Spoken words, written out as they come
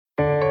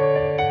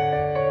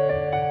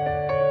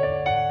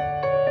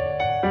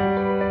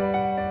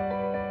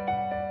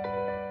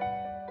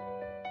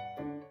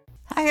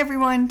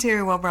everyone,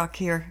 Terry Wellbrock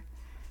here.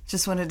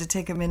 Just wanted to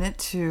take a minute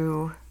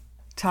to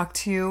talk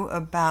to you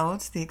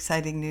about the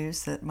exciting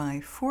news that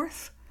my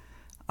fourth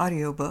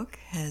audiobook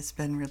has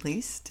been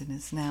released and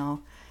is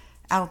now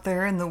out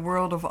there in the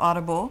world of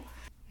Audible.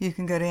 You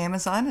can go to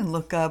Amazon and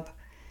look up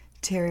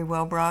Terry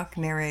Wellbrock,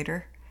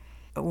 narrator,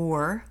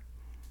 or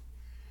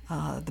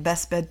The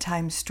Best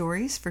Bedtime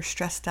Stories for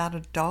Stressed Out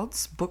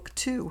Adults, Book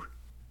 2.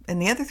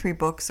 And the other three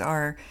books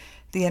are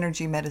The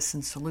Energy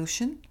Medicine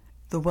Solution,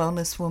 The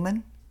Wellness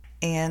Woman,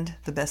 and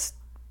The Best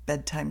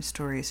Bedtime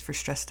Stories for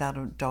Stressed Out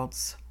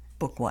Adults,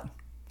 Book 1.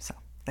 So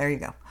there you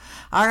go.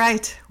 All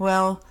right,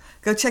 well,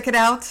 go check it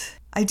out.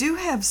 I do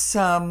have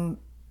some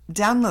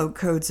download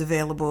codes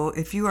available.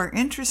 If you are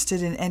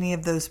interested in any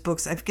of those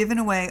books, I've given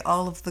away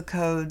all of the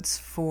codes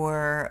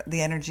for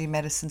The Energy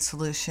Medicine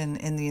Solution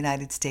in the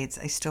United States.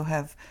 I still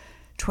have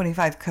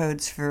 25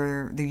 codes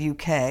for the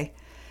UK.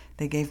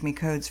 They gave me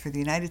codes for the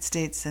United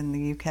States and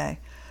the UK.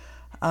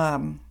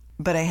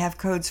 But I have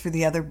codes for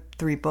the other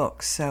three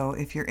books. So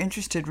if you're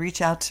interested,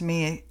 reach out to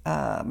me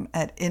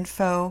at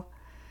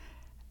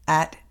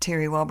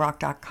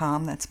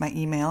info@terrywellbrock.com. That's my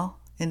email,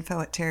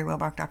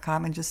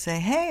 info@terrywellbrock.com, and just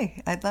say,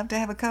 hey, I'd love to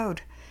have a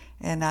code.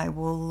 And I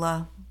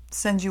will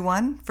send you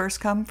one.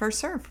 First come, first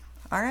serve.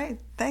 All right.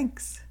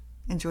 Thanks.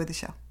 Enjoy the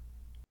show.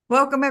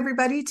 Welcome,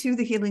 everybody, to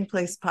the Healing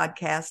Place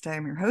podcast. I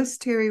am your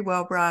host, Terry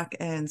Wellbrock,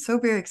 and so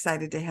very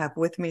excited to have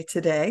with me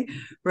today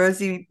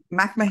Rosie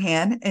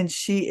McMahan, and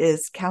she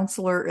is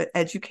counselor,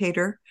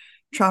 educator,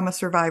 trauma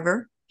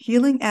survivor,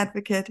 healing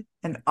advocate,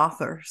 and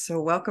author. So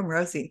welcome,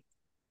 Rosie.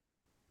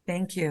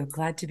 Thank you.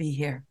 Glad to be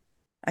here.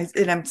 I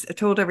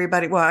told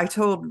everybody, well, I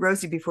told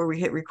Rosie before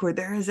we hit record,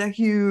 there is a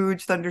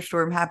huge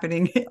thunderstorm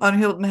happening on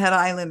Hilton Head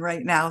Island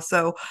right now.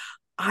 So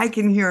I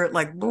can hear it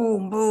like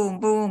boom, boom,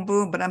 boom,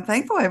 boom, but I'm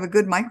thankful I have a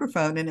good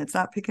microphone and it's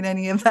not picking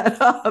any of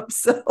that up.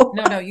 So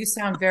No, you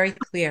sound very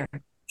clear.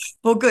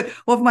 Well, good.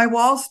 Well, if my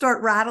walls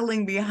start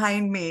rattling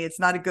behind me, it's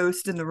not a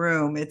ghost in the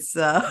room. It's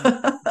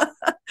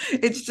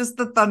it's just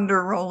the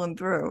thunder rolling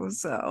through.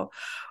 So,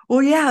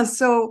 well, yeah.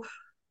 So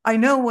I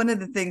know one of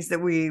the things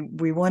that we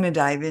want to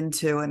dive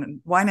into, and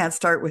why not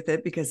start with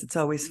it because it's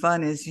always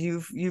fun, is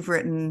you've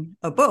written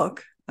a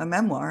book, a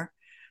memoir.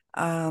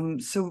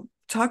 So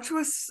talk to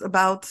us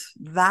about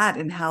that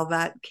and how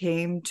that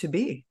came to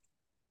be.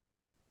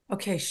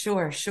 Okay,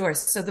 sure.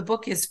 So the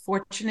book is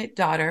Fortunate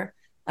Daughter,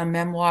 a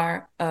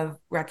memoir of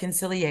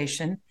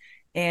reconciliation,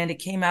 and it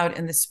came out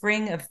in the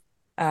spring of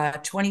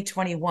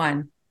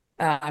 2021,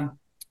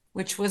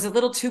 which was a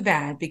little too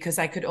bad because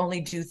I could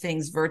only do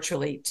things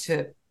virtually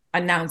to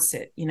announce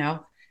it,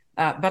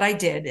 but I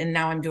did, and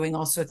now I'm doing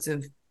all sorts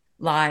of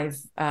live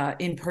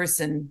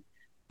in-person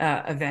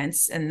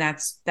events, and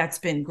that's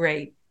been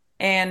great.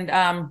 And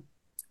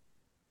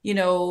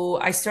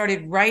I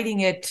started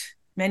writing it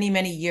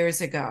many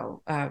years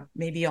ago,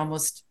 maybe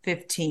almost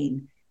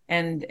 15.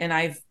 And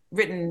I've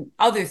written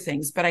other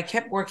things, but I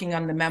kept working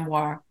on the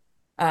memoir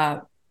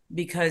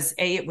because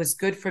A, it was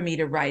good for me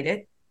to write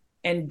it.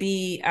 And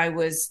B, I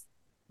was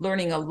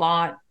learning a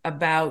lot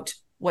about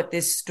what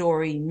this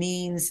story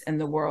means in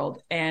the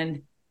world.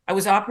 And I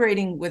was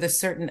operating with a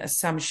certain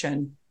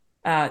assumption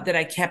that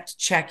I kept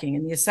checking.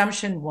 And the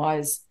assumption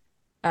was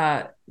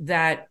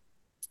that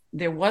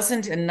there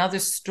wasn't another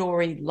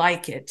story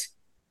like it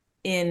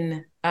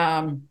in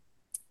the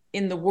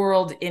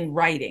world in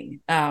writing.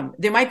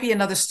 There might be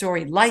another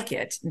story like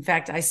it. In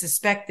fact, I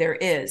suspect there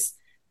is,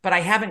 but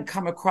I haven't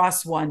come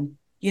across one,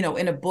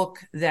 in a book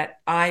that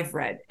I've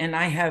read, and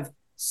I have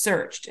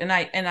searched, and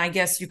I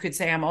guess you could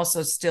say I'm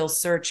also still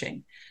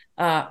searching,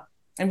 and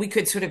we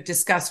could sort of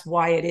discuss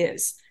why it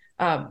is.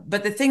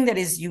 But the thing that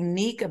is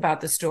unique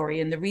about the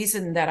story, and the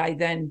reason that I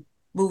then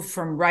moved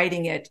from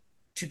writing it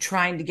to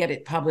trying to get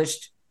it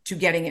published to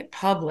getting it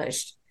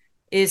published,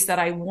 is that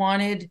I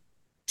wanted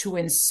to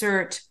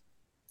insert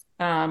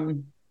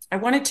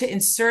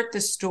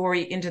the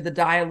story into the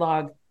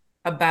dialogue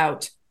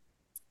about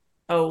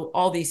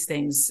all these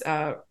things: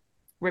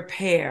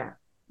 repair,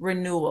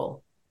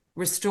 renewal,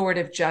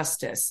 restorative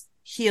justice,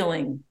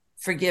 healing,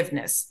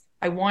 forgiveness.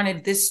 I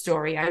want this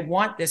story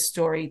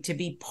to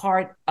be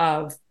part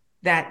of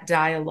that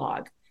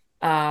dialogue,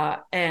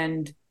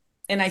 and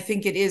I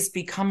think it is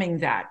becoming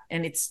that,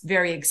 and it's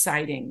very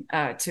exciting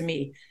to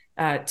me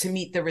to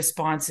meet the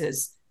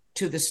responses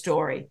to the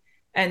story.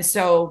 And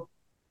so,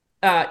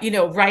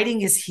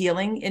 writing is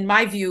healing. In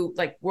my view,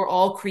 like, we're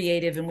all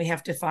creative and we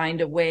have to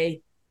find a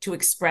way to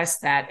express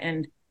that.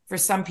 And for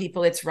some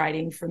people, it's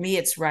writing. For me,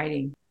 it's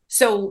writing.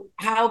 So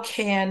how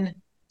can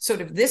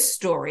sort of this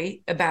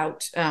story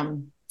about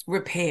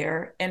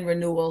repair and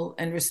renewal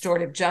and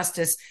restorative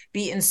justice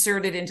be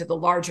inserted into the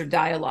larger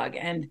dialogue?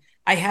 And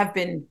I have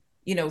been,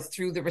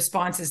 through the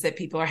responses that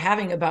people are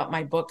having about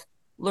my book,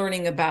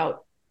 learning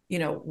about,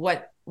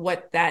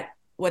 what that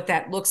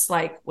looks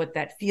like, what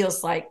that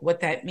feels like, what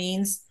that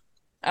means.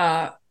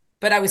 But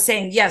I was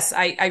saying, yes,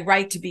 I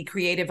write to be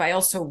creative. I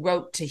also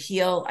wrote to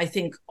heal. I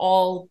think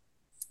all,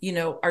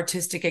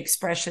 artistic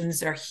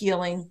expressions are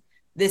healing.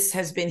 This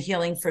has been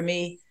healing for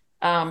me.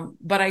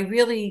 But I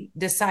really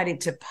decided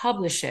to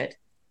publish it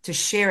to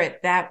share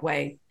it that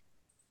way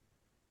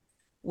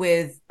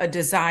with a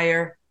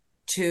desire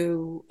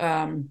to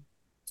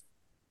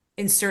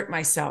insert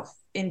myself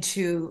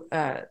into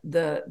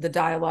the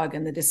dialogue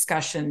and the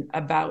discussion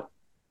about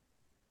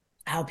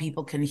how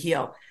people can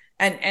heal.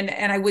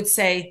 And I would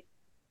say,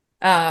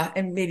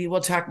 and maybe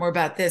we'll talk more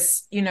about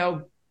this,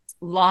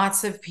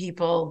 lots of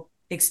people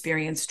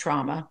experience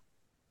trauma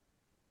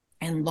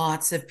and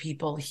lots of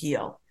people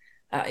heal.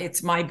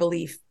 It's my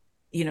belief,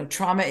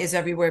 trauma is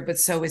everywhere, but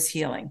so is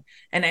healing.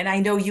 And I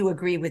know you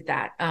agree with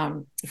that,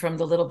 from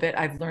the little bit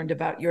I've learned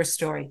about your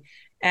story.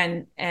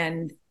 And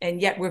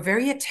yet we're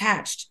very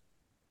attached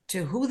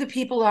to who the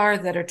people are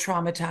that are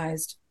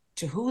traumatized,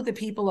 to who the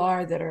people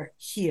are that are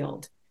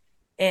healed.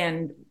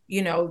 And,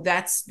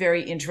 that's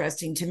very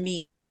interesting to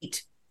meet,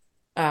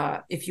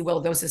 if you will,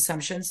 those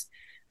assumptions.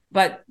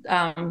 But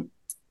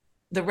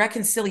the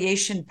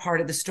reconciliation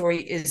part of the story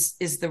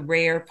is the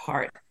rare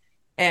part.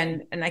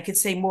 And I could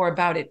say more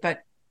about it, but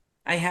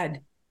I had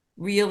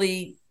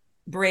really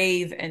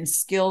brave and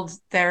skilled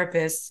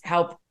therapists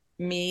help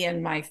me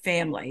and my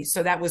family.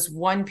 So that was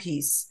one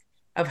piece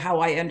of how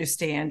I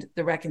understand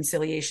the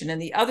reconciliation.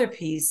 And the other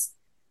piece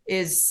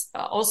is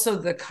also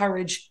the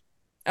courage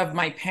of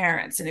my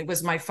parents. And it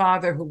was my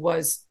father who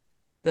was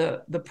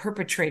the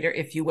perpetrator,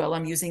 if you will.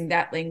 I'm using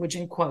that language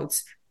in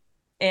quotes.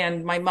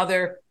 And my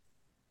mother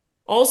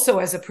also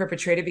as a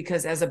perpetrator,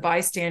 because as a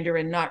bystander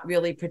and not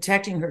really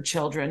protecting her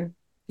children,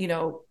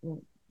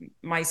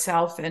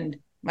 myself and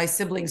my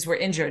siblings were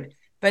injured.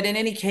 But in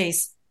any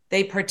case,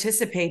 they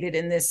participated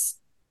in this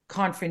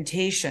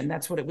confrontation.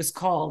 That's what it was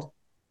called,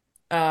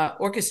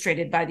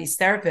 orchestrated by these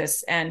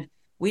therapists. And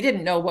we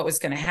didn't know what was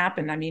going to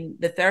happen. I mean,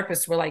 the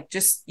therapists were like,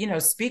 just,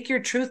 speak your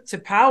truth to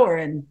power.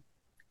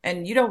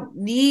 And you don't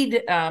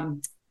need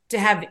to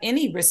have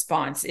any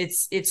response.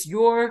 It's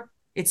your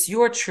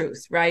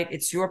truth, right?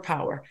 It's your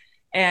power.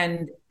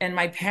 And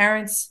my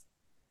parents,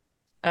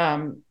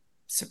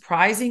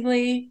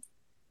 surprisingly,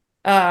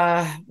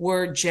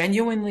 were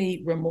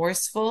genuinely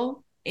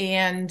remorseful,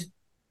 and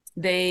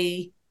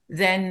they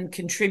then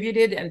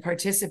contributed and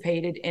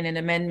participated in an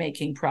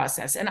amend-making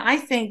process. And I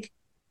think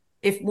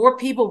if more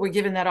people were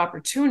given that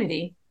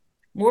opportunity,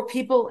 more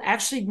people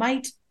actually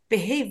might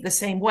behave the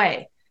same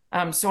way.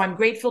 So I'm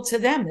grateful to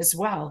them as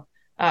well,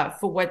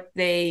 for what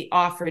they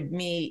offered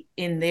me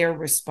in their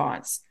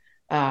response,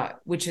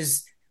 which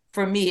is,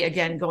 for me,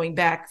 again, going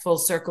back full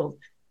circle,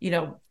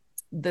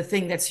 the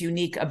thing that's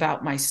unique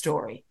about my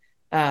story,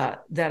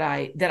 that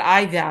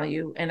I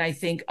value, and I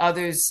think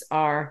others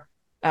are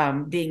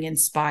being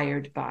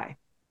inspired by.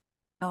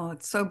 Oh,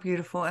 it's so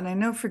beautiful. And I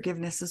know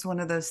forgiveness is one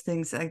of those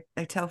things I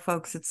tell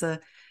folks, it's a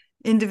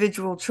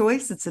individual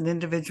choice. It's an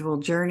individual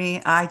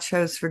journey. I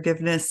chose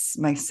forgiveness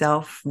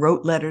myself,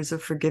 wrote letters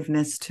of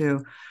forgiveness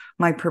to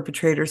my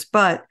perpetrators.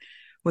 But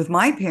with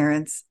my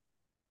parents,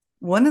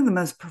 one of the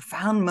most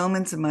profound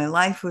moments of my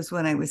life was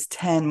when I was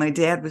 10. My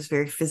dad was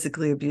very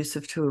physically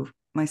abusive to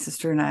my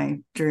sister and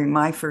I during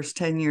my first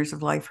 10 years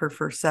of life, her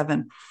first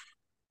 7.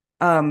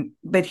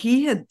 But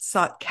he had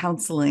sought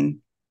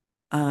counseling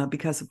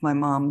because of my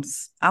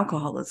mom's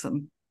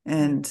alcoholism.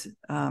 And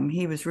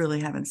he was really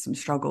having some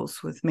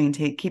struggles with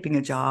keeping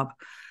a job.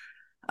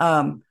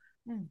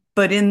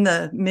 But in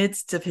the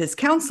midst of his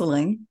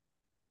counseling,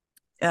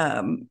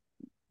 the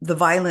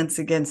violence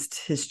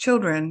against his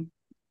children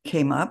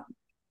came up.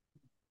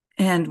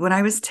 And when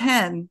I was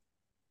 10,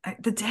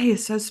 the day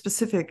is so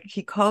specific.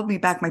 He called me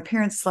back. My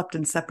parents slept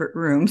in separate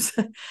rooms,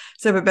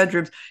 separate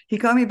bedrooms. He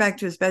called me back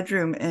to his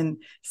bedroom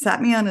and sat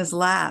me on his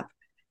lap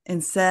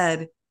and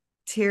said,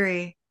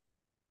 "Terry,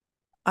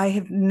 I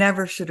have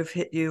never should have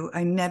hit you.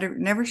 I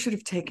never should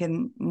have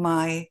taken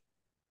my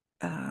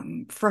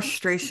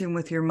frustration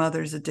with your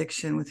mother's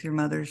addiction, with your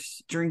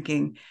mother's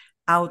drinking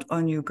out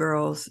on you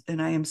girls.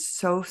 And I am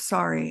so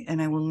sorry,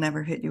 and I will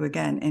never hit you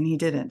again." And he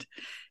didn't.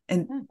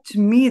 And to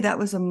me, that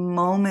was a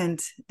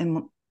moment,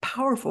 and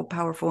powerful,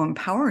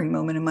 empowering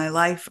moment in my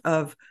life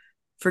of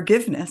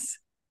forgiveness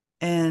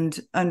and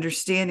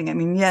understanding. I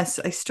mean, yes,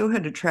 I still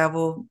had to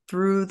travel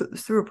through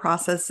a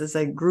process as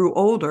I grew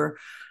older.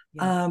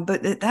 Yeah.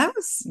 But that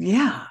was,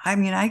 yeah. I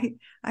mean,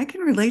 I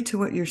can relate to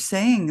what you're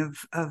saying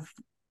of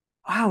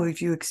wow,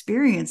 if you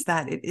experience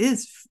that, it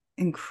is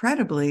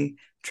incredibly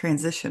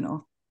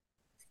transitional.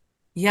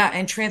 Yeah,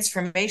 and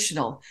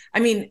transformational.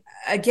 I mean,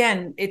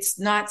 again, it's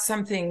not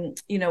something,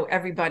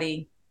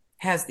 everybody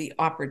has the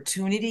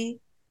opportunity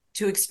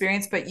to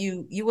experience, but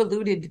you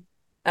alluded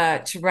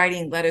to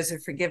writing letters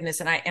of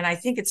forgiveness. And I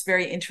think it's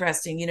very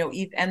interesting.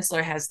 Eve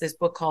Ensler has this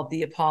book called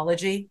The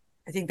Apology.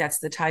 I think that's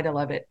the title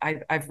of it.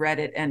 I've read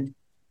it, and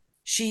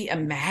she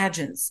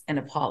imagines an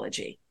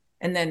apology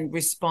and then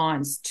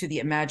responds to the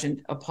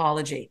imagined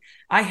apology.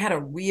 I had a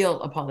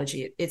real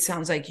apology. It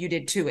sounds like you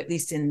did too, at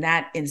least in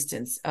that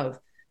instance of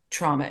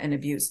trauma and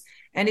abuse.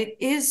 And it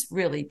is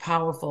really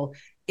powerful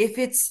if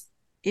it's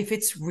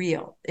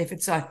real, if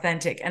it's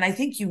authentic. And I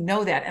think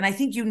that. And I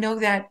think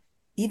that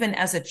even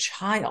as a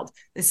child,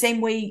 the same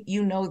way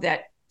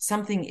that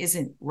something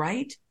isn't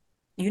right,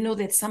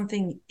 that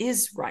something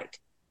is right.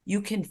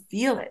 You can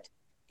feel it.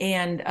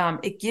 and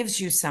it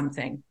gives you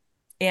something,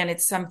 and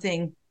it's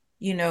something,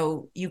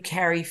 you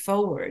carry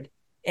forward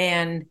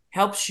and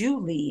helps you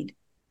lead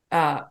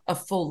a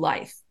full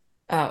life,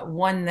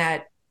 one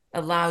that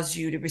allows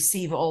you to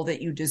receive all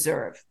that you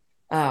deserve,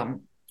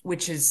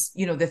 which is,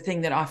 the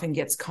thing that often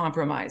gets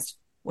compromised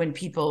when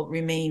people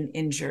remain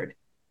injured.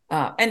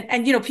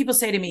 And people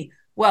say to me,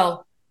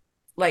 well,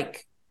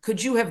 like,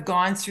 could you have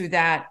gone through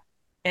that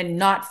and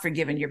not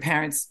forgiven your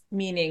parents?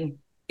 Meaning,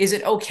 is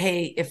it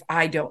okay if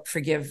I don't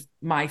forgive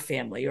my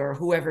family or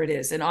whoever it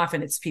is? And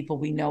often it's people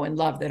we know and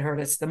love that hurt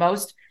us the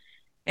most.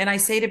 And I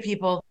say to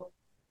people,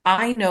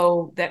 I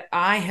know that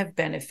I have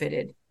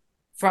benefited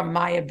from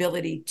my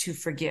ability to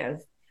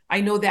forgive.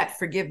 I know that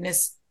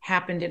forgiveness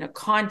happened in a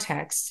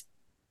context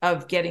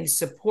of getting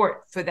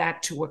support for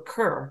that to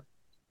occur.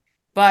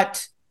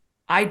 But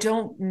I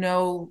don't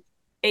know,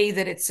 A,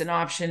 that it's an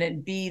option,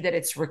 and B, that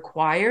it's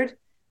required.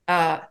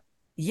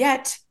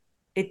 Yet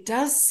it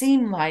does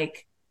seem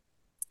like,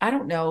 I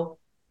don't know,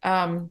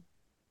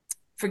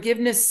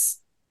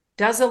 forgiveness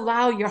does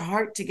allow your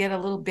heart to get a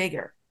little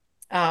bigger.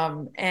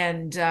 And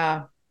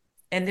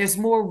there's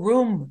more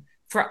room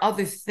for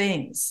other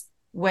things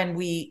when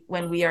we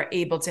are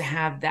able to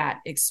have that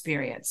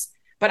experience.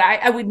 But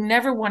I would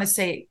never want to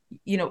say,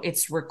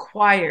 it's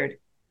required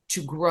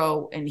to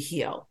grow and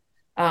heal.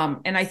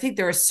 And I think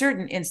there are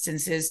certain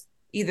instances,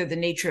 either the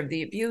nature of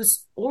the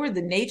abuse or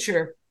the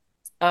nature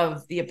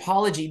of the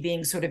apology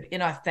being sort of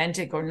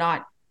inauthentic or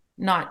not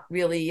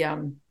really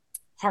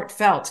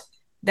heartfelt,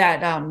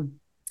 that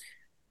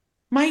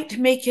might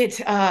make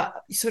it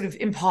sort of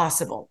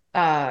impossible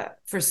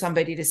for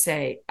somebody to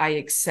say, I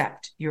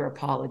accept your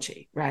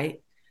apology,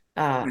 right?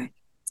 Right.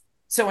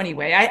 So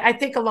anyway, I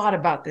think a lot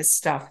about this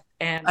stuff.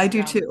 And I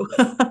do too.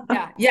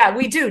 yeah,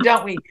 we do,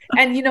 don't we?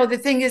 And, the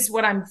thing is,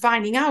 what I'm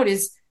finding out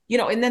is,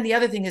 and then the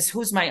other thing is,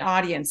 who's my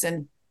audience?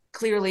 And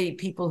clearly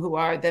people who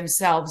are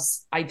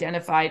themselves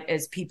identified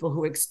as people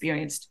who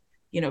experienced,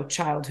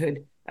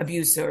 childhood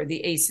abuse, or the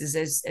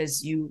ACEs,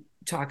 as you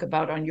talk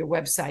about on your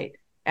website,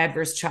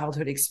 adverse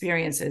childhood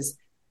experiences.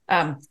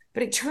 But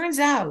it turns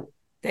out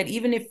that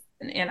even if,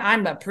 and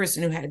I'm a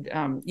person who had,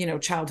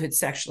 childhood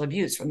sexual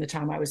abuse from the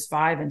time I was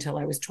 5 until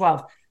I was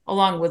 12,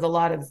 along with a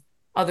lot of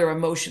other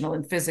emotional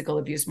and physical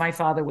abuse. My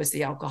father was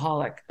the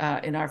alcoholic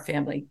in our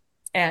family,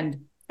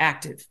 and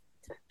active.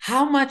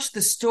 How much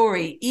the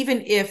story,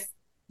 even if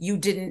you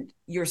didn't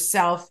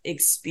yourself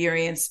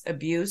experience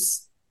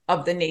abuse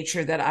of the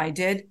nature that I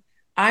did,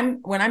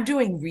 when I'm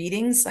doing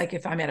readings, like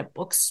if I'm at a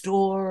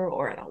bookstore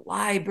or at a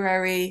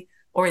library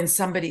or in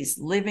somebody's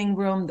living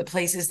room, the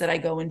places that I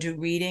go and do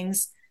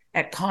readings,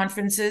 at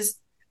conferences,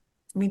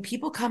 I mean,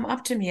 people come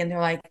up to me and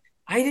they're like,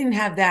 I didn't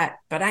have that,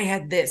 but I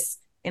had this.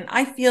 And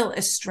I feel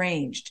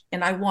estranged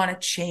and I want to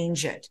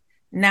change it.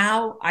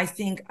 Now I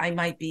think I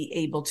might be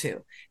able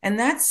to. And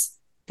that's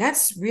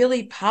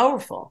really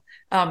powerful.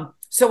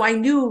 So I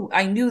knew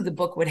the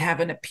book would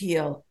have an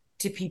appeal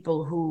to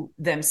people who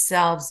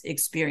themselves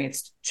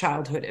experienced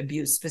childhood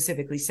abuse,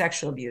 specifically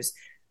sexual abuse.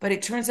 But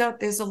it turns out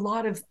there's a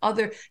lot of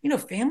other,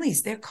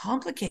 families, they're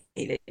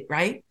complicated,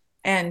 right?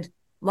 And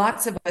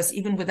lots of us,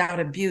 even without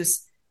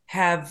abuse,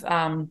 have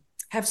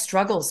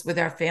struggles with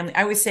our family.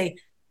 I always say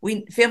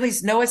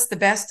families know us the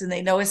best and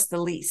they know us the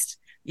least,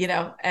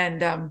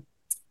 and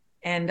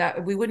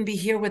we wouldn't be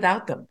here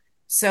without them.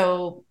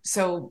 So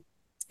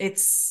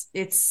it's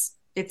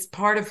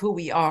part of who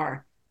we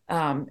are,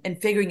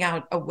 and figuring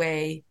out a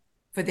way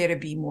for there to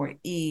be more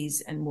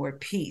ease and more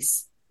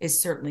peace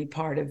is certainly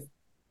part of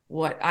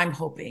what I'm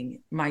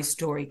hoping my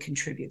story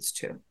contributes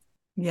to.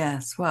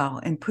 Yes, well,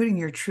 and putting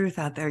your truth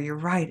out there, you're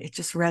right. It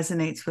just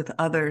resonates with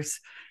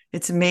others.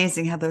 It's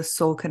amazing how those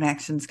soul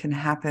connections can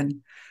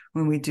happen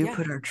when we do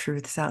put our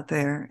truths out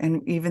there.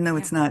 And even though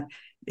it's not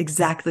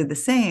exactly the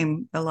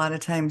same, a lot of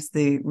times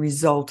the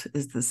result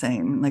is the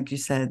same. Like you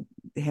said,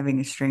 having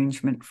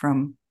estrangement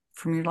from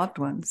your loved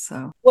ones.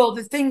 So, well,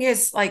 the thing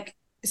is, like,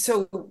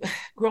 so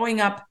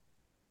growing up,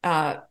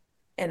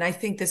 and I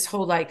think this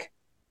whole, like,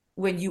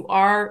 when you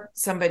are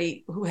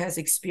somebody who has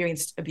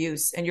experienced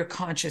abuse and you're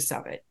conscious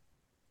of it,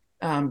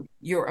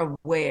 you're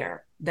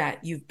aware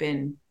that you've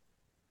been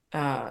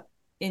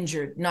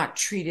injured, not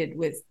treated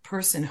with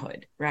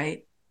personhood,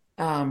 right?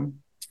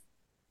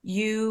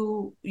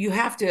 You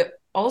have to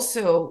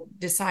also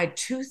decide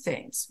two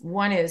things.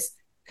 One is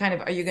kind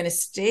of, are you going to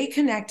stay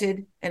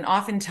connected? And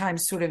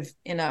oftentimes sort of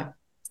in a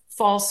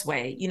false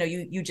way,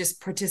 you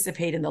just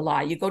participate in the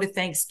lie. You go to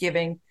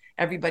Thanksgiving,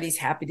 everybody's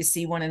happy to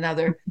see one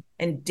another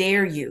and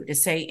dare you to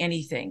say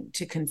anything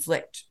to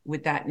conflict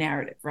with that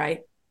narrative, right?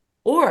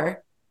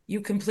 Or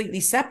you completely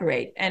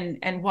separate.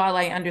 And while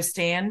I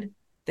understand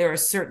there are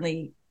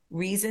certainly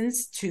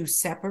reasons to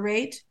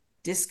separate,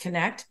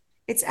 disconnect,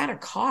 it's at a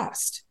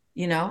cost,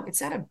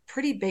 it's at a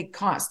pretty big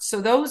cost. So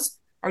those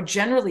are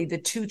generally the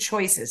two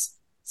choices: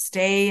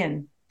 stay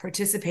and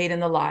participate in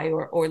the lie,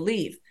 or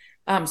leave.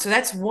 So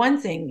that's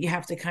one thing you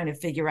have to kind of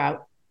figure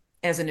out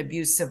as an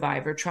abuse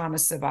survivor, trauma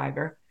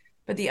survivor.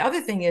 But the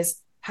other thing is,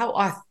 how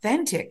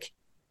authentic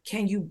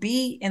can you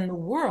be in the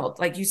world?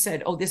 Like you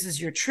said, oh, this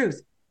is your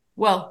truth.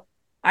 Well,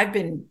 I've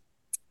been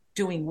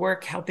doing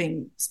work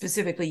helping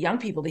specifically young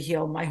people to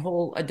heal my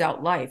whole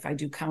adult life. I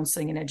do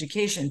counseling and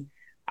education.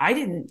 I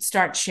didn't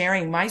start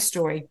sharing my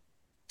story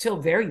till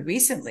very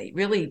recently.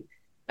 Really,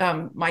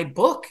 my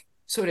book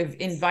sort of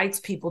invites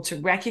people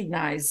to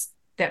recognize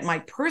that my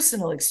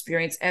personal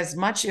experience, as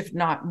much, if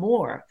not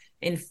more,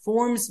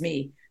 informs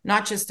me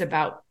not just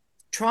about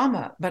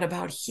trauma, but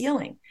about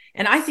healing.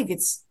 And I think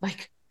it's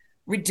like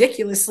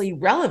ridiculously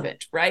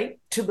relevant, right,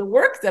 to the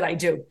work that I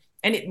do.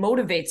 And it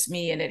motivates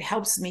me and it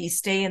helps me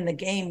stay in the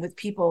game with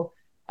people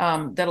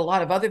that a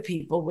lot of other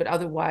people would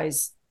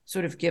otherwise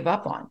sort of give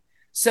up on.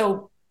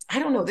 So I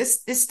don't know,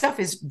 this stuff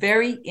is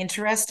very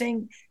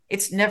interesting.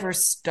 It's never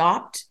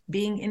stopped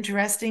being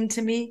interesting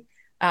to me.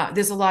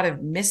 There's a lot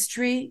of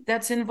mystery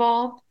that's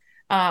involved.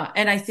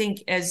 And I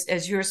think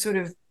as you're sort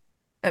of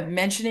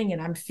mentioning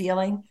and I'm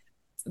feeling,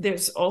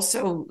 there's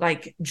also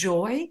like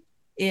joy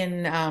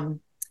in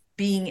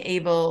being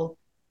able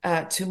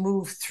to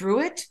move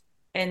through it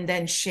and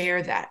then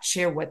share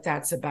what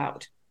that's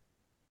about.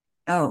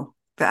 Oh,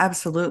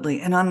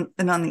 absolutely. And on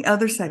the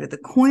other side of the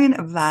coin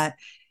of that,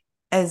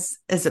 as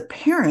a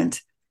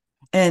parent,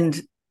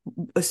 and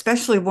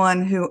especially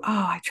one who,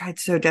 I tried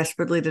so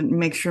desperately to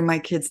make sure my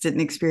kids didn't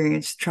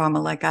experience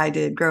trauma like I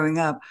did growing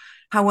up.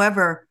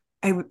 However,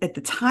 at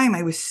the time,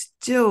 I was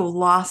still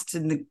lost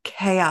in the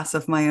chaos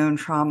of my own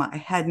trauma. I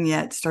hadn't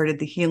yet started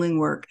the healing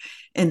work.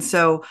 And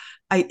so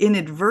I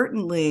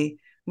inadvertently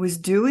was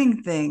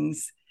doing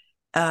things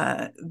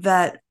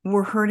that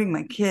were hurting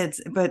my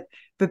kids. But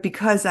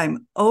because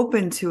I'm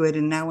open to it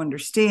and now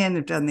understand,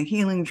 I've done the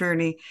healing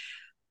journey,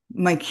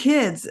 my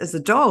kids as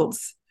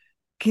adults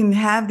can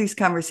have these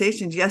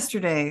conversations.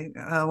 Yesterday,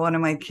 one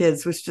of my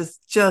kids was just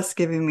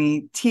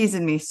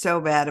teasing me so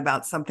bad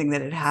about something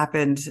that had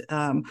happened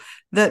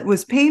that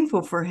was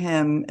painful for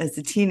him as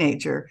a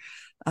teenager,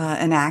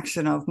 an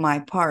action of my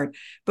part.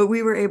 But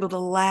we were able to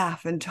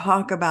laugh and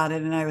talk about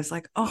it. And I was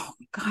like, oh,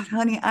 God,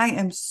 honey, I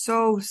am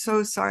so,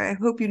 so sorry. I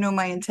hope you know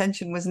my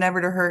intention was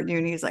never to hurt you.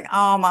 And he's like,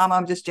 oh, Mom,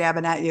 I'm just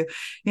jabbing at you,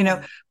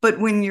 But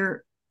when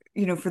you're,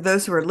 for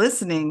those who are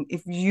listening,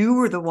 if you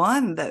were the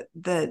one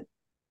that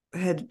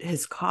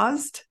has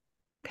caused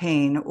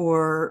pain,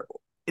 or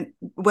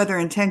whether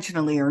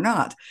intentionally or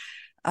not,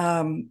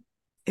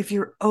 if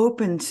you're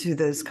open to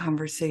those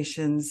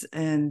conversations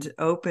and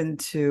open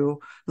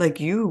to, like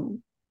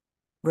you,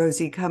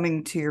 Rosie,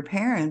 coming to your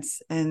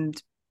parents and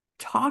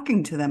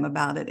talking to them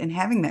about it and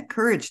having that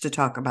courage to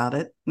talk about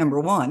it, number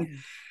one,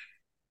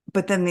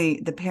 but then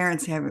the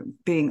parents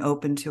being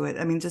open to it.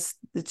 I mean,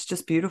 it's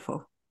just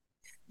beautiful.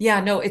 Yeah,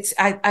 no,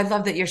 I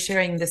love that you're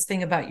sharing this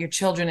thing about your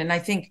children. And I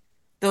think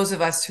those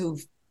of us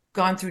who've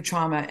gone through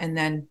trauma and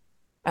then,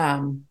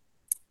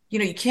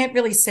 you can't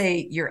really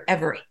say you're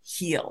ever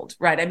healed,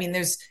 right? I mean,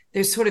 there's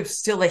sort of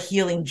still a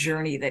healing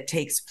journey that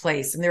takes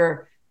place. And there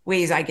are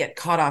ways I get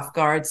caught off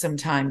guard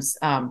sometimes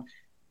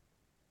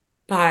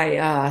by,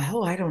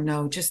 I don't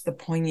know, just the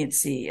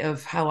poignancy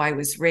of how I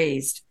was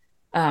raised.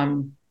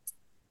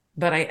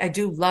 But I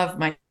do love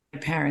my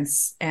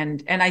parents,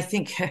 and I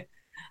think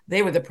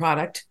they were the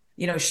product.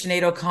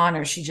 Sinead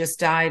O'Connor, she just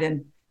died,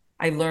 and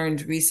I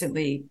learned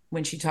recently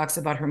when she talks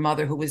about her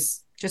mother, who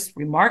was just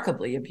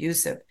remarkably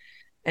abusive,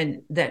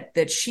 and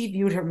that she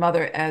viewed her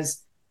mother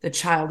as the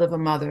child of a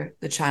mother,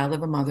 the child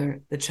of a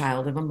mother, the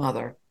child of a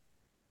mother,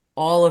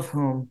 all of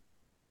whom,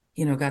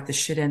 got the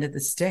shit end of the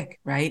stick,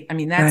 right? I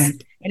mean, that's,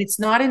 right. And it's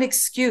not an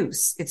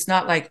excuse. It's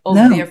not like,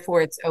 no,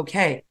 therefore it's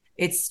okay.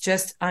 It's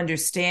just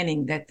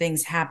understanding that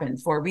things happen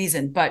for a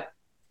reason. But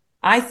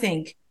I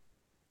think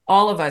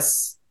all of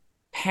us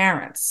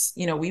parents,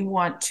 we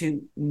want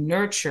to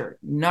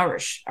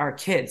nourish our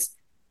kids.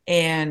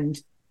 And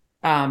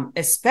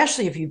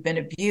especially if you've been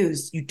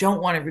abused, you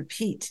don't want to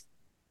repeat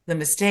the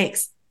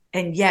mistakes.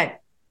 And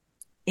yet,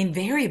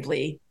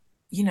 invariably,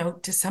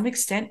 to some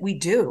extent, we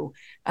do.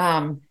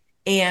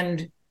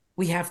 And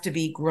we have to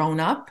be grown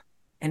up,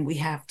 and we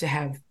have to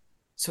have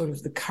sort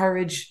of the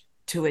courage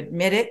to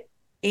admit it,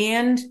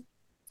 and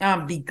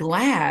be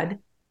glad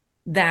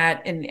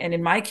that, and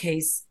in my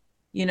case,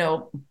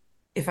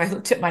 if I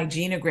looked at my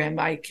genogram,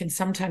 I can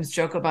sometimes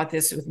joke about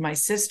this with my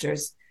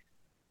sisters,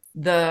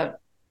 the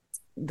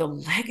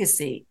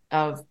legacy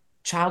of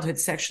childhood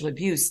sexual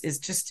abuse is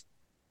just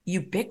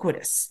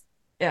ubiquitous.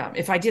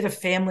 If I did a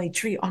family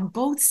tree on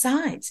both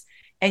sides,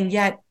 and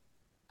yet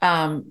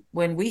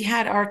when we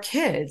had our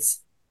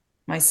kids,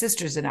 my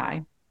sisters and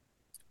I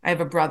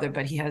have a brother,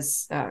 but he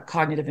has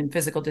cognitive and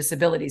physical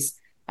disabilities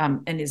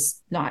and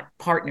is not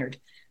partnered.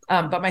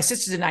 But my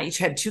sisters and I each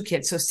had 2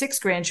 kids, so 6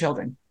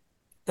 grandchildren.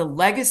 The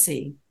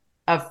legacy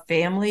of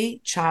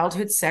family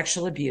childhood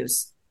sexual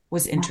abuse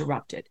was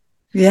interrupted.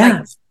 Yeah.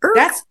 Like,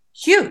 that's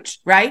huge,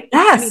 right?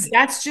 Yes. I mean,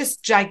 that's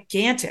just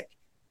gigantic.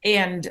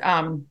 And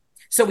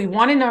so we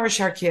want to nourish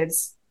our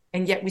kids,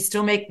 and yet we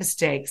still make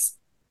mistakes.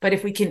 But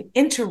if we can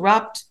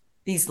interrupt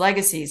these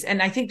legacies,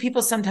 and I think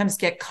people sometimes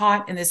get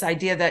caught in this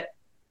idea that,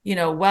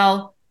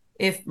 well,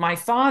 if my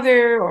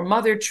father or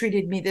mother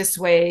treated me this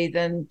way,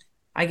 then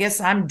I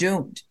guess I'm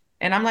doomed.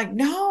 And I'm like,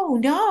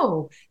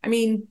 no. I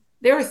mean,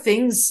 there are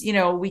things,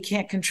 we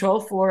can't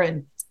control for,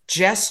 and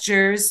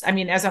gestures. I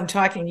mean, as I'm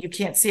talking, you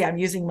can't see, I'm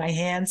using my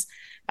hands.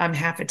 I'm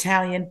half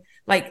Italian.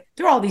 Like,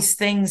 there are all these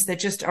things that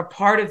just are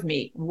part of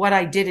me, what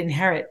I did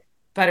inherit.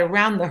 But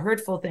around the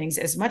hurtful things,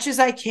 as much as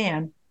I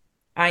can,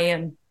 I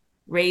am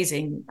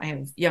raising, I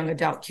have young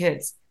adult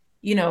kids,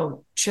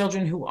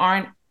 children who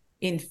aren't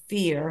in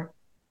fear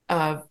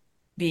of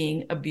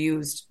being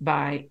abused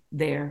by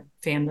their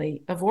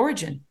family of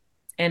origin.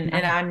 And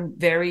I'm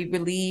very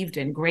relieved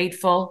and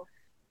grateful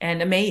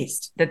and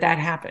amazed that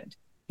happened.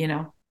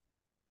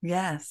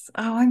 Yes.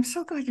 Oh, I'm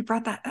so glad you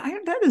brought that.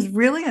 That is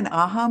really an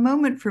aha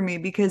moment for me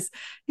because,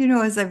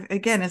 as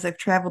I've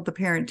traveled the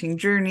parenting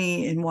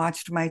journey and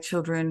watched my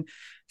children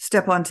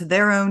step onto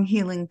their own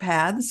healing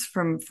paths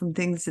from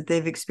things that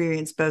they've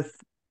experienced both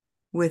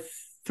with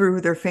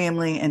through their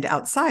family and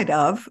outside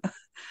of,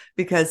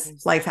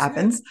 because life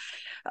happens.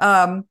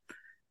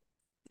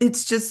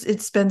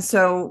 It's been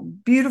so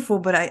beautiful,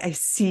 but I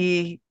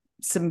see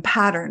some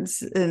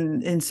patterns,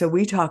 and so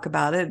we talk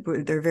about it.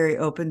 They're very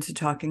open to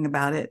talking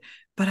about it.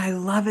 But I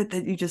love it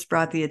that you just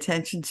brought the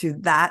attention to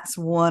that's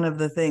one of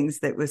the things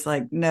that was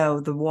like, no,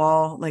 the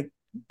wall, like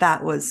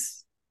that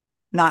was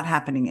not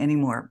happening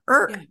anymore.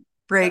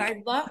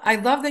 Break. But I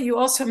love that you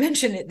also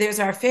mentioned it. There's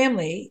our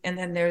family, and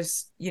then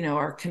there's,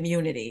 our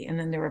community, and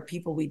then there are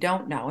people we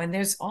don't know. And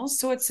there's all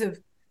sorts of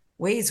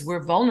ways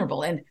we're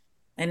vulnerable. And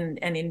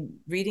in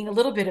reading a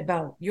little bit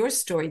about your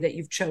story that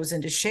you've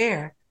chosen to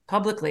share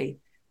publicly,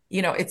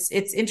 it's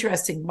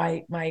interesting.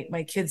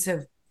 My kids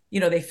have,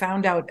 they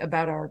found out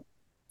about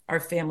our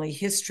family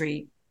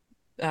history,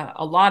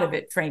 a lot of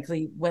it,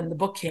 frankly, when the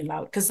book came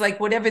out, because like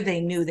whatever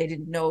they knew, they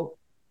didn't know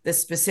the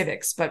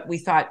specifics. But we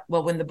thought,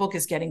 well, when the book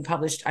is getting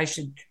published, I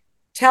should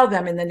tell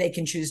them, and then they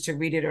can choose to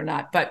read it or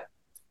not. But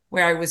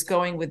where I was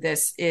going with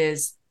this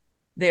is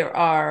there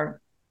are,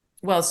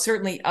 well,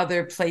 certainly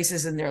other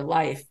places in their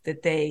life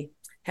that they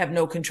have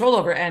no control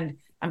over. And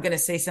I'm going to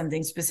say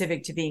something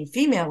specific to being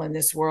female in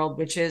this world,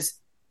 which is,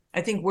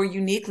 I think we're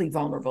uniquely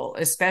vulnerable,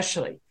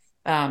 especially.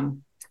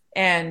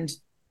 And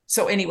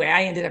so anyway,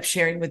 I ended up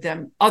sharing with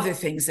them other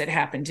things that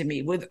happened to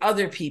me with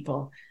other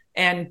people.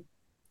 And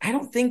I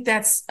don't think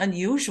that's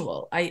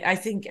unusual. I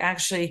think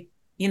actually,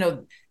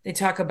 they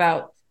talk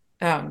about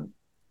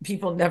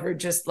people never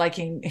just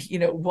liking,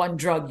 one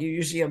drug. You're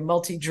usually a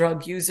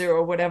multi-drug user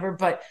or whatever,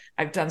 but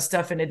I've done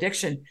stuff in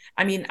addiction.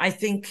 I mean, I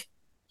think,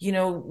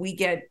 we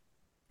get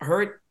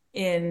hurt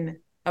in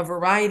a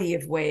variety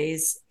of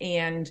ways,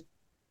 and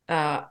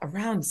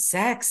around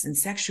sex and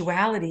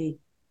sexuality,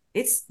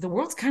 the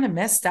world's kind of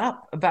messed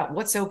up about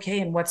what's okay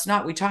and what's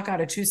not. We talk out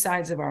of two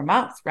sides of our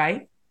mouth,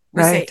 right?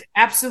 We say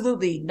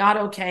absolutely not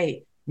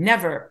okay,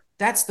 never.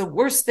 That's the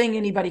worst thing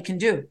anybody can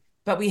do.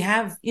 But we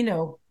have,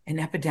 an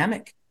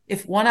epidemic.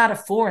 If 1 out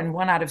of 4 and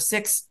 1 out of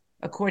 6,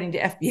 according to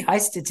FBI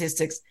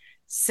statistics,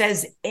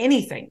 says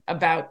anything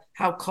about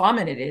how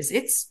common it is,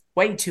 it's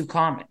way too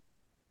common.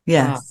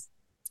 Yes.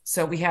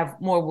 So we have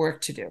more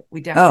work to do.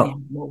 We definitely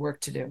have more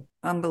work to do.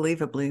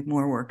 Unbelievably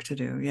more work to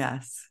do.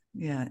 Yes.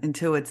 Yeah.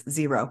 Until it's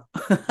zero.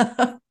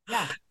 Yeah.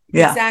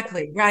 Yeah.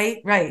 Exactly.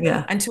 Right.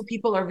 Yeah. Until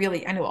people are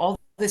really, I know all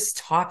this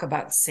talk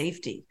about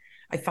safety.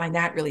 I find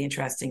that really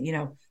interesting.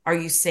 Are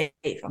you safe?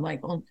 I'm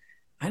like, well,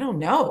 I don't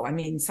know. I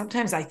mean,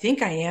 sometimes I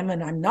think I am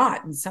and I'm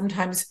not. And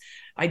sometimes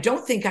I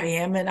don't think I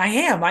am and I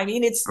am. I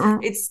mean, it's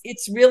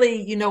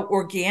really,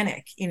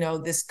 organic,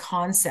 this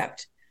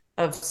concept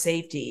of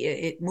safety.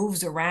 It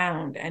moves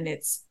around, and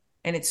it's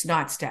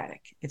not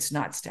static. It's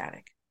not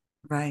static.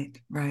 Right.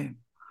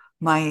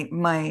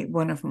 My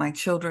one of my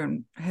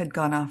children had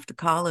gone off to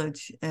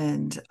college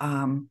and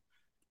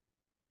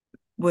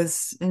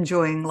was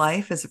enjoying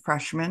life as a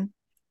freshman,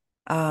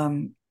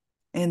 and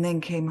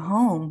then came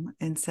home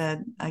and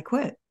said, I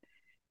quit.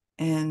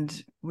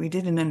 And we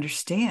didn't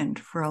understand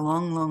for a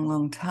long, long,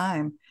 long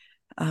time.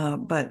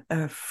 But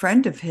a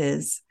friend of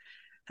his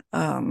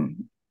had,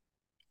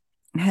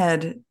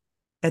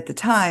 at the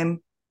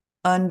time,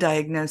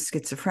 undiagnosed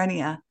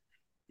schizophrenia,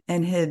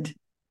 and had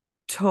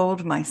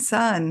told my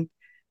son,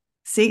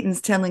 Satan's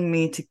telling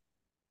me to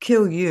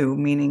kill you,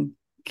 meaning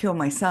kill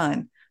my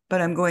son,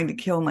 but I'm going to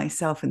kill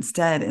myself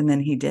instead. And then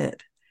he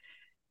did.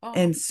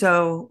 And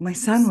so my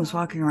son was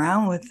walking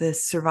around with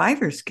this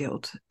survivor's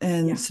guilt.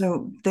 And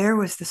so there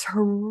was this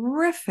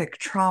horrific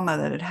trauma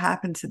that had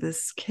happened to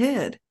this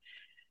kid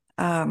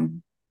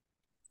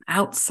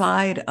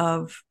outside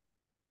of,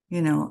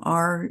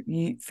 our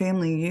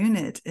family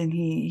unit. And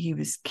he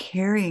was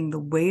carrying the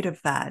weight of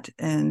that.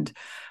 And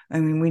I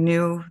mean, we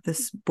knew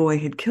this boy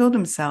had killed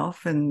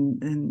himself,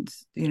 and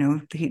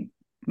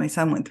my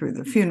son went through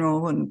the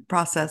funeral and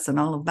process and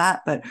all of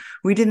that, but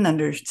we didn't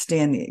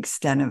understand the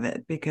extent of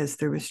it because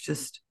there was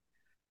just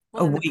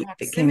a weight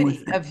that came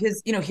with it.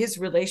 Of his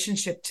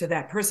relationship to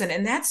that person.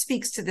 And that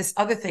speaks to this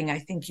other thing I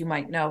think you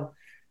might know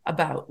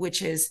about,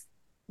 which is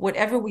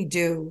whatever we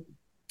do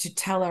to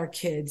tell our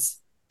kids,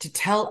 to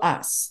tell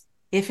us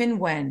if and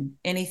when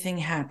anything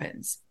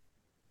happens.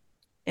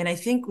 And I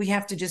think we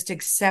have to just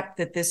accept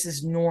that this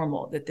is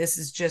normal, that this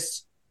is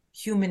just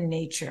human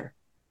nature.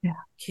 Yeah.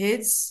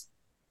 Kids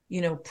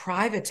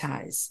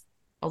privatize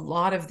a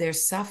lot of their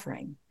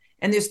suffering.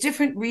 And there's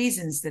different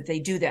reasons that they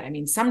do that. I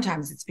mean,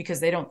 sometimes it's because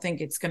they don't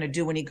think it's going to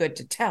do any good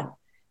to tell.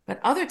 But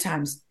other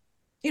times,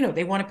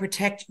 they want to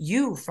protect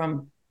you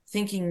from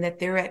thinking that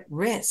they're at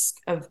risk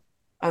of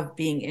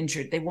being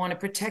injured. They want to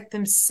protect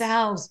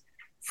themselves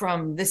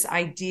from this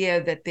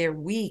idea that they're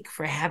weak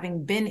for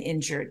having been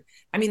injured.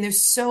 I mean,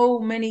 there's so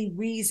many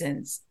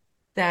reasons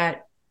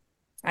that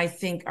I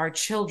think our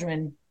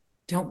children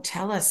don't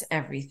tell us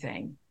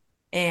everything.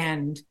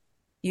 And,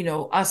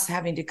 us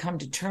having to come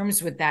to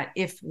terms with that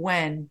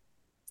when,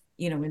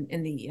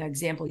 in the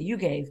example you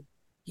gave,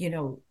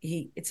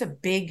 it's a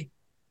big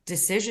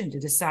decision to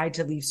decide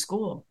to leave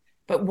school.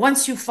 But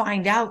once you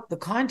find out the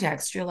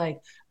context, you're like,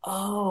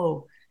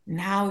 oh,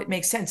 now it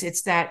makes sense.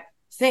 It's that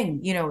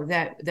thing,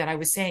 that I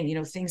was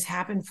saying, things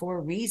happen for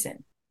a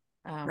reason.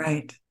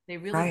 Right. They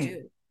really Right.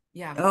 do.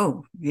 Yeah.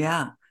 Oh,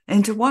 yeah.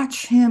 And to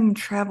watch him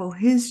travel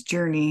his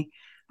journey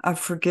of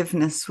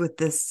forgiveness with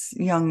this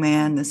young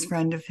man, this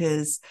friend of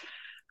his,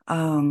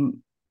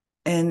 and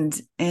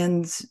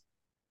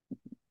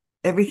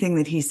everything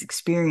that he's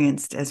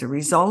experienced as a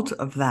result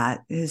of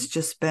that has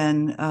just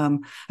been,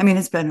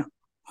 it's been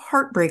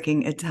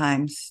heartbreaking at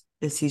times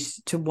as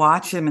he's to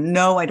watch him. And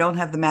no, I don't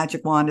have the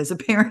magic wand as a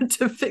parent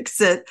to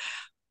fix it,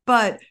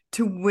 but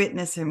to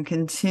witness him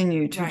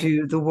continue to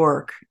do the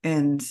work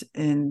and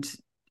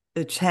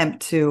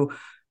attempt to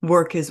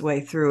work his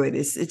way through it.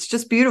 It's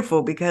just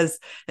beautiful because,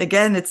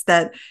 again, it's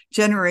that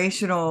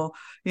generational,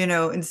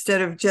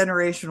 instead of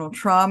generational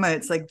trauma,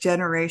 it's like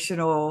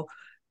generational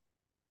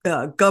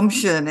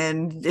gumption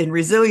and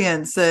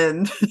resilience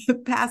and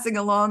passing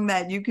along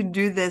that you can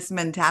do this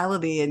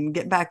mentality and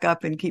get back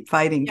up and keep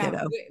fighting,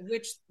 kiddo.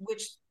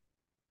 Which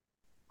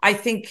I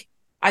think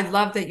I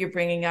love that you're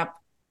bringing up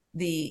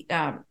the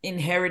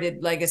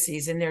inherited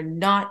legacies, and they're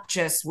not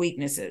just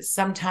weaknesses.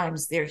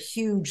 Sometimes they're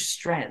huge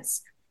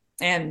strengths.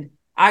 And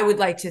I would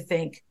like to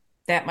think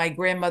that my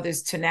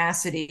grandmother's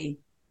tenacity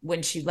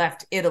when she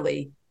left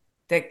Italy,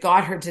 that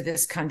got her to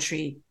this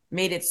country,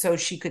 made it so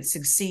she could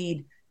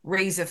succeed,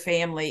 raise a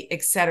family,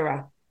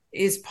 etc.,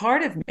 is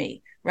part of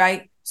me,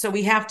 right? So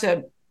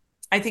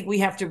I think we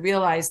have to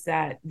realize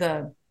that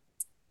the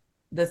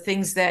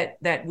things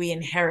that we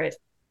inherit,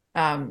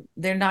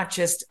 they're not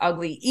just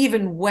ugly,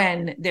 even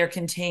when they're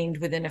contained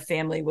within a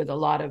family with a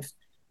lot of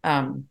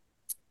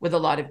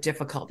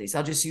difficulties.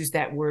 I'll just use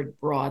that word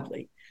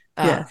broadly.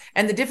 Yes.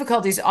 And the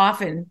difficulties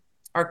often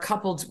are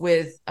coupled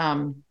with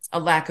a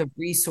lack of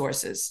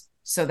resources.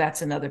 So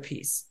that's another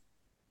piece.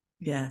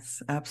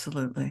 Yes,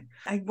 absolutely.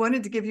 I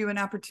wanted to give you an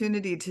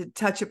opportunity to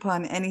touch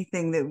upon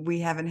anything that we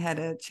haven't had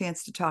a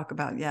chance to talk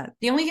about yet.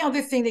 The only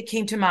other thing that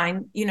came to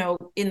mind,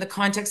 in the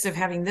context of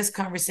having this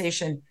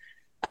conversation,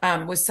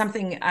 was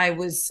something I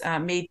was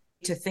made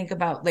to think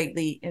about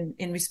lately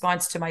in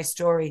response to my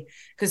story,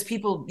 because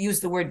people use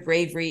the word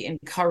bravery and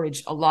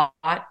courage a lot.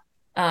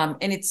 And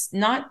it's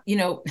not,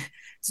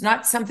 it's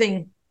not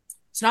something,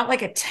 it's not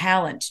like a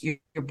talent you're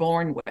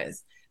born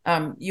with.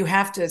 You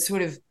have to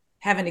sort of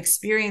have an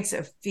experience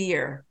of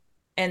fear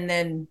and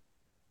then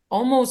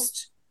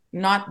almost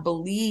not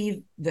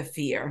believe the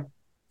fear,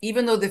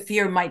 even though the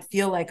fear might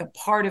feel like a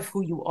part of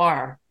who you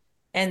are,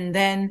 and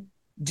then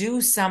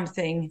do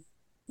something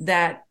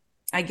that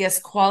I guess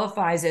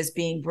qualifies as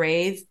being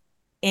brave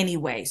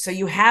anyway. So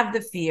you have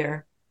the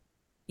fear,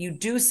 you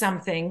do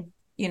something,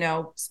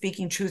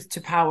 speaking truth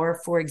to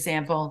power, for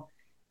example,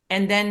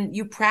 and then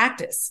you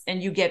practice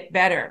and you get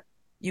better.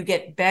 You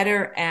get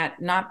better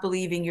at not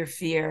believing your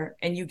fear,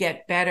 and you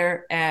get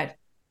better at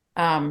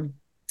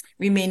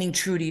remaining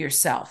true to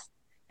yourself.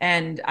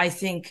 And I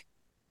think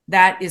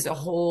that is a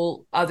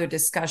whole other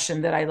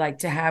discussion that I like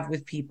to have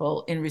with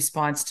people in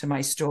response to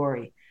my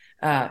story.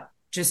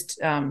 Just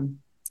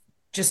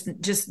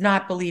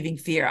not believing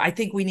fear. I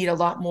think we need a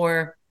lot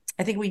more.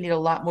 I think we need a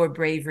lot more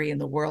bravery in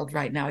the world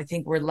right now. I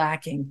think we're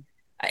lacking,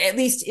 at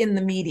least in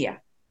the media,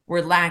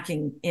 we're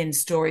lacking in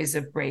stories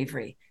of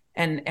bravery.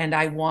 And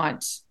I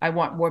want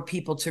more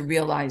people to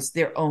realize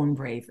their own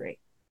bravery.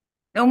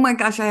 Oh my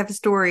gosh, I have a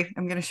story.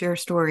 I'm going to share a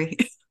story.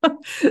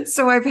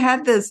 So I've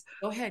had this.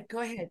 Go ahead.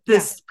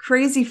 This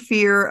crazy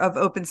fear of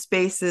open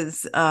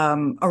spaces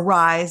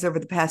arise over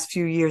the past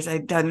few years.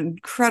 I've done an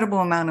incredible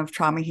amount of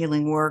trauma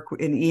healing work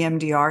in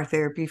EMDR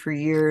therapy for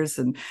years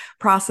and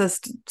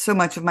processed so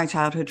much of my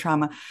childhood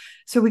trauma.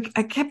 So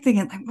I kept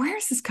thinking, like, where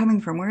is this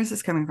coming from? Where is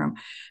this coming from?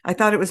 I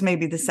thought it was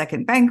maybe the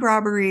second bank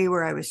robbery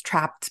where I was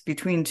trapped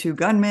between two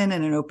gunmen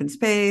in an open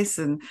space.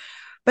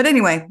 But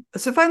anyway,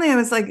 so finally I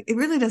was like, it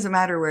really doesn't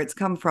matter where it's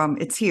come from.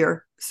 It's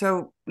here.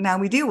 So now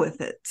we deal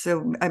with it.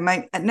 So I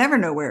might never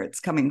know where it's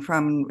coming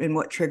from and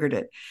what triggered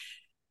it.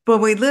 But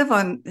we live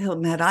on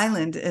Hilton Head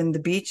Island, and the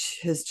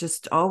beach has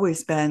just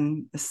always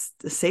been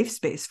a safe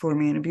space for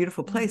me and a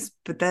beautiful place.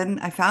 But then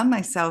I found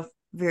myself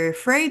very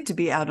afraid to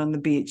be out on the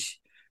beach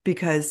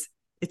because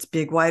it's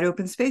big, wide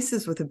open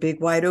spaces with a big,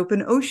 wide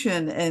open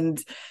ocean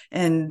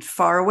and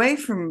far away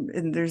from,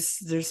 and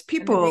there's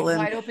people and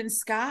wide open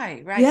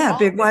sky, right? Yeah,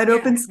 big, wide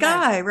open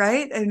sky,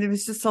 right? And it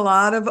was just a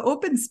lot of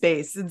open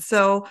space. And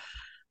so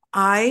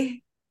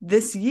I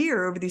this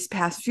year, over these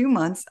past few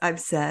months, I've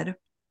said,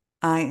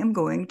 I am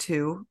going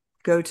to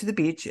go to the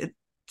beach,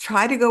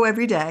 try to go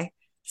every day,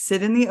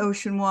 sit in the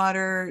ocean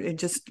water, and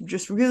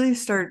just really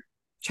start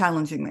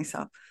challenging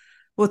myself.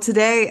 Well,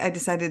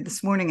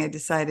 this morning, I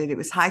decided it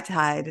was high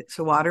tide.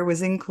 So water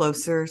was in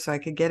closer so I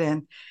could get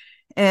in.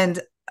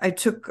 And I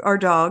took our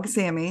dog,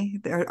 Sammy,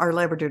 our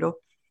Labradoodle.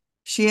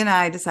 She and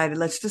I decided,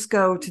 let's just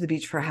go to the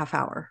beach for a half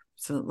hour.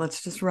 So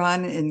let's just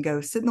run and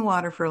go sit in the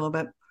water for a little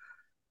bit.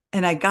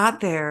 And I got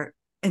there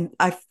and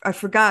I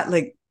forgot,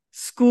 like,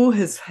 school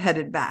has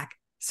headed back.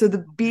 So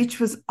the beach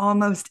was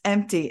almost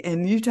empty.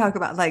 And you talk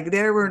about, like,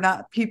 there were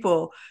not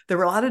people. There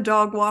were a lot of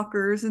dog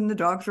walkers and the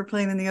dogs were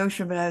playing in the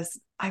ocean, but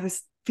I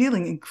was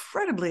feeling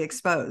incredibly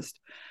exposed.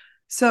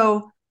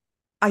 So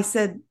I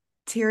said,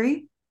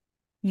 Terry,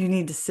 you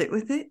need to sit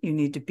with it. You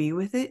need to be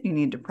with it. You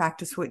need to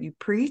practice what you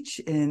preach,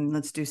 and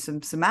let's do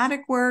some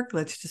somatic work.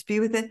 Let's just be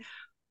with it.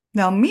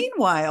 Now,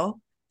 meanwhile,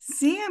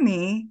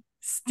 Sammy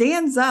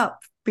stands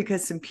up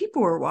because some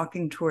people were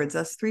walking towards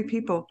us, 3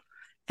 people.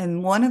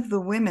 And one of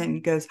the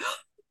women goes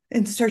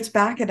and starts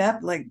backing up,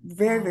 like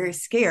very, very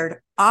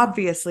scared,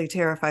 obviously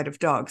terrified of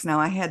dogs. Now,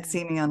 I had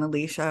Sammy on a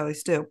leash. I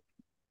always do.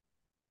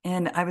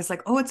 And I was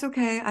like, oh, it's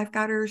okay. I've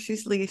got her.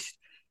 She's leashed.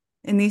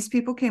 And these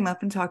people came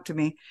up and talked to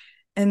me.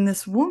 And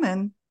this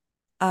woman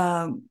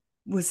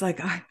was like,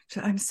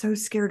 I'm so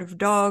scared of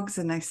dogs.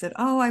 And I said,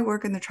 oh, I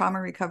work in the trauma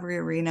recovery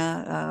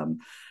arena.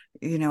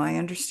 I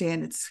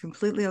understand it's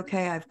completely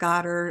okay. I've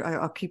got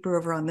her. I'll keep her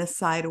over on this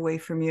side away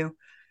from you.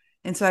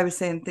 And so I was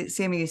saying that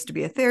Sammy used to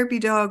be a therapy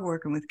dog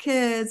working with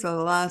kids, blah,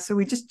 blah, blah. So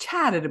we just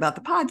chatted about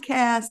the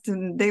podcast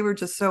and they were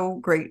just so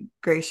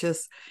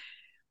gracious.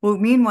 Well,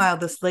 meanwhile,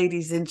 this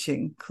lady's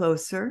inching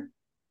closer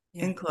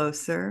and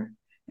closer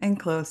and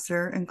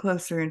closer and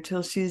closer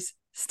until she's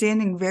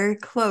standing very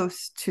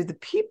close to the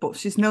people.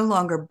 She's no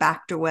longer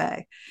backed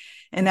away.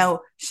 And now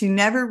she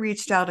never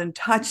reached out and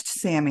touched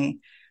Sammy,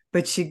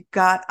 but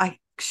I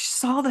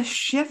saw the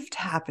shift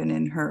happen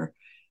in her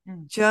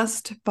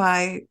just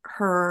by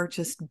her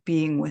just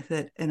being with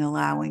it and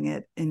allowing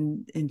it,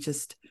 and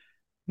just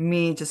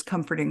me just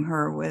comforting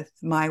her with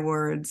my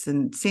words,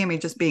 and Sammy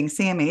just being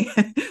Sammy,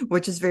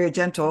 which is very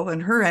gentle,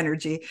 and her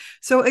energy.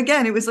 So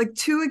again, it was like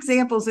 2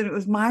 examples, and it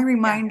was my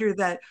reminder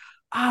that,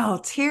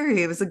 oh,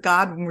 Terry, it was a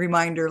God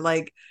reminder,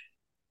 like,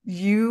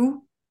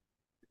 you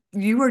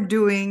are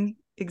doing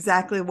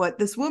exactly what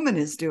this woman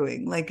is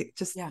doing, like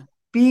just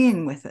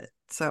being with it.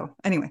 So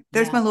anyway,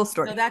 there's my little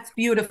story. No, that's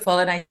beautiful.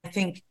 And I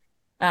think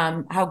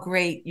how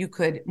great you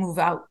could move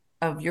out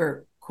of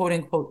your quote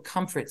unquote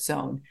comfort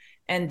zone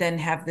and then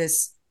have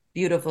this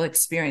beautiful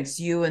experience,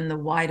 you in the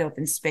wide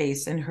open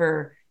space and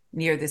her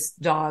near this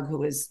dog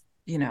who is,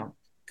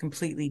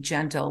 completely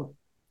gentle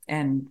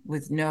and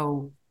with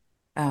no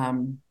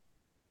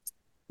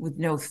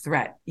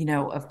threat,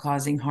 of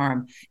causing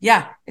harm.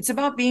 Yeah. It's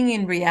about being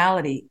in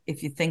reality.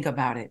 If you think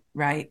about it,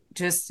 right?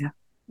 Just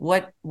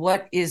what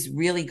is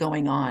really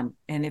going on.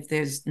 And if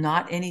there's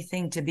not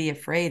anything to be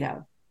afraid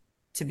of,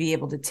 to be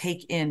able to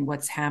take in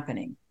what's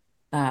happening,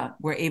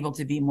 we're able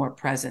to be more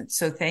present.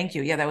 So thank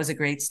you. Yeah, that was a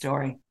great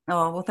story.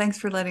 Oh, well, thanks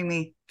for letting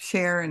me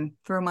share and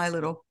throw my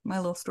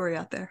little story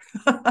out there.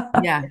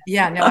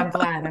 Yeah. No,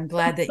 I'm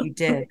glad that you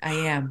did. I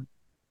am.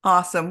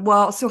 Awesome.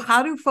 Well, so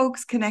how do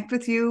folks connect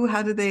with you?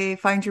 How do they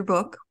find your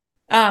book?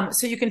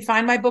 So you can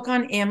find my book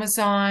on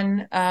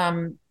Amazon.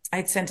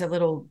 I'd sent a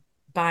little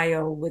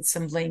bio with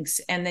some links,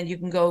 and then you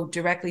can go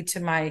directly to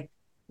my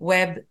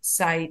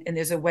website, and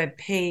there's a web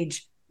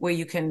page where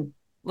you can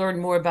learn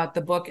more about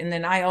the book. And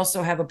then I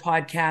also have a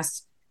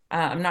podcast.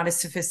 I'm not as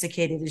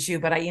sophisticated as you,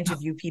 but I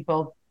interview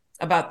people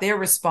about their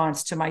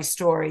response to my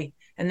story.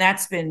 And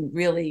that's been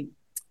really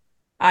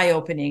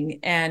eye-opening.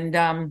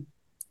 And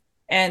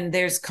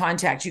there's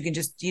contact. You can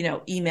just,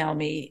 email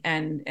me,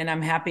 and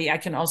I'm happy. I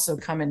can also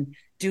come and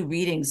do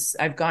readings.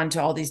 I've gone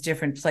to all these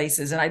different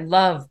places, and I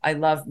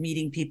love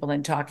meeting people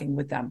and talking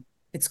with them.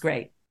 It's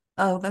great.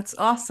 Oh, that's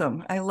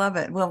awesome. I love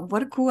it. Well,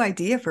 what a cool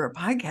idea for a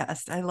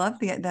podcast. I love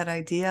that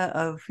idea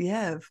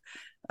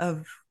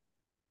of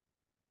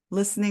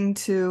listening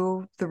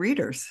to the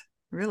readers,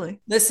 really.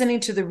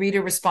 Listening to the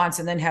reader response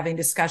and then having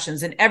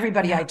discussions. And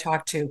everybody I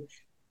talk to,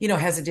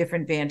 has a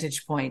different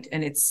vantage point,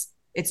 and it's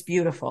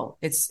beautiful.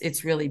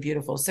 It's really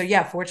beautiful. So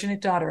yeah,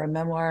 Fortunate Daughter, a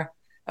memoir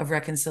of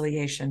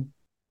reconciliation.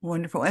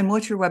 Wonderful. And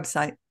what's your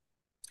website?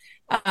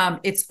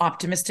 It's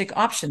Optimistic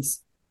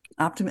Options.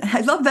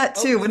 I love that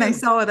too. When I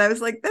saw it, I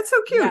was like, that's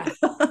so cute.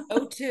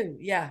 O2.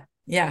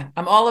 Yeah.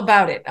 I'm all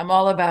about it. I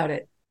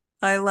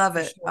love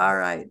it. Sure. All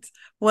right.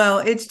 Well,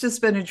 it's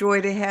just been a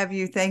joy to have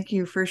you. Thank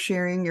you for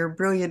sharing your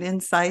brilliant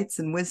insights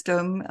and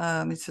wisdom.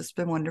 It's just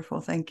been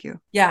wonderful. Thank you.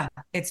 Yeah.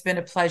 It's been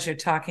a pleasure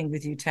talking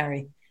with you,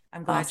 Terry.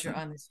 I'm glad you're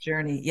on this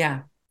journey.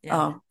 Yeah.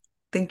 Oh,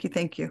 thank you.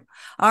 Thank you.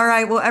 All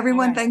right. Well,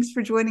 everyone, thanks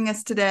for joining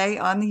us today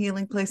on the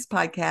Healing Place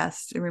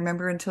podcast. And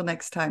remember, until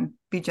next time,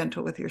 be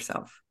gentle with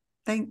yourself.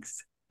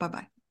 Thanks.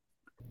 Bye-bye.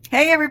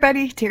 Hey,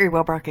 everybody. Terry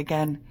Welbrock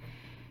again.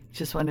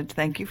 Just wanted to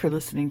thank you for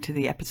listening to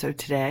the episode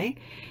today.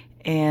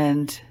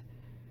 And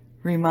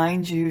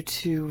remind you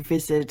to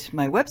visit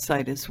my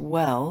website as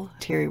well,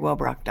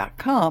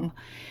 terrywellbrock.com.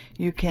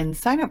 You can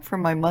sign up for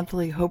my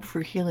monthly Hope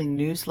for Healing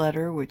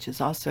newsletter, which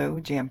is also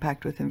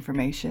jam-packed with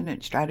information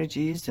and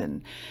strategies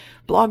and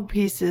blog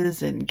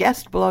pieces and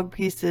guest blog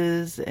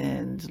pieces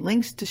and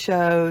links to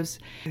shows.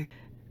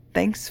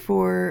 Thanks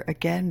for,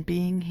 again,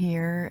 being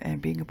here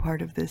and being a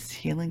part of this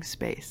healing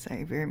space.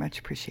 I very much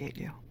appreciate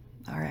you.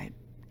 All right.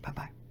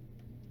 Bye-bye.